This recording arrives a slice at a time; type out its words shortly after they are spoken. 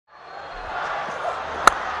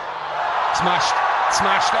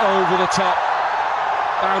Smashed over the top.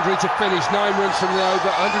 Boundary to finish, 9 runs from the over,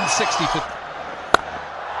 160 for...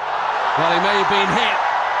 Well, he may have been hit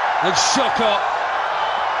and shook up.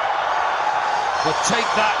 But take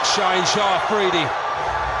that, Shaheen Shah Afridi.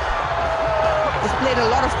 He's played a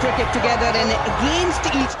lot of cricket together and against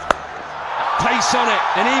each... Pace on it,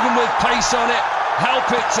 and even with pace on it, help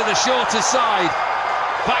it to the shorter side.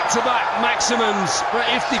 Back-to-back maximums for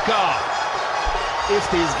Iftikhar.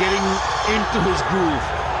 Ifti is getting into his groove.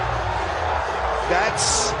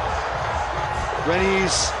 That's when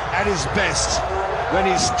he's at his best, when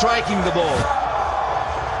he's striking the ball.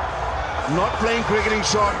 Not playing cricketing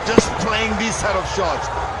shot, just playing these set of shots.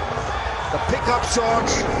 The pickup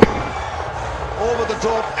shots, over the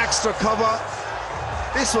top, extra cover.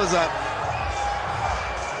 This was a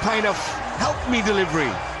kind of help-me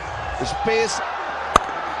delivery. His pace.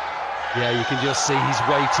 Yeah, you can just see he's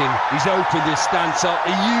waiting. He's opened his stance up.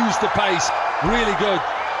 He used the pace. Really good.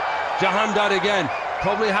 Jahandar again.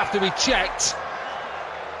 Probably have to be checked.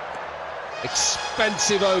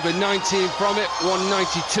 Expensive over, 19 from it,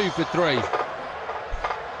 192 for 3.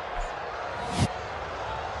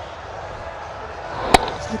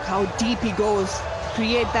 Look how deep he goes.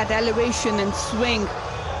 Create that elevation and swing.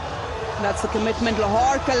 That's the commitment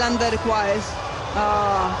Lahore Qalandars requires.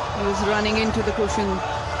 He was running into the cushion.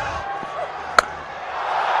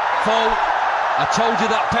 Full. I told you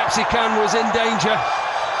that Pepsi can was in danger.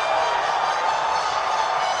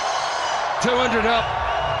 200 up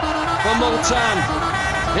for Multan.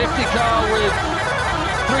 Iftikhar with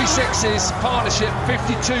 3 sixes, partnership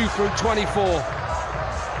 52 through 24.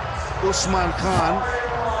 Usman Khan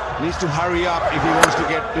needs to hurry up if he wants to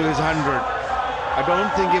get to his 100. I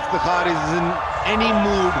don't think Iftikhar is in any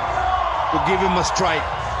mood to give him a strike.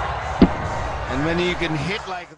 And when you can hit like...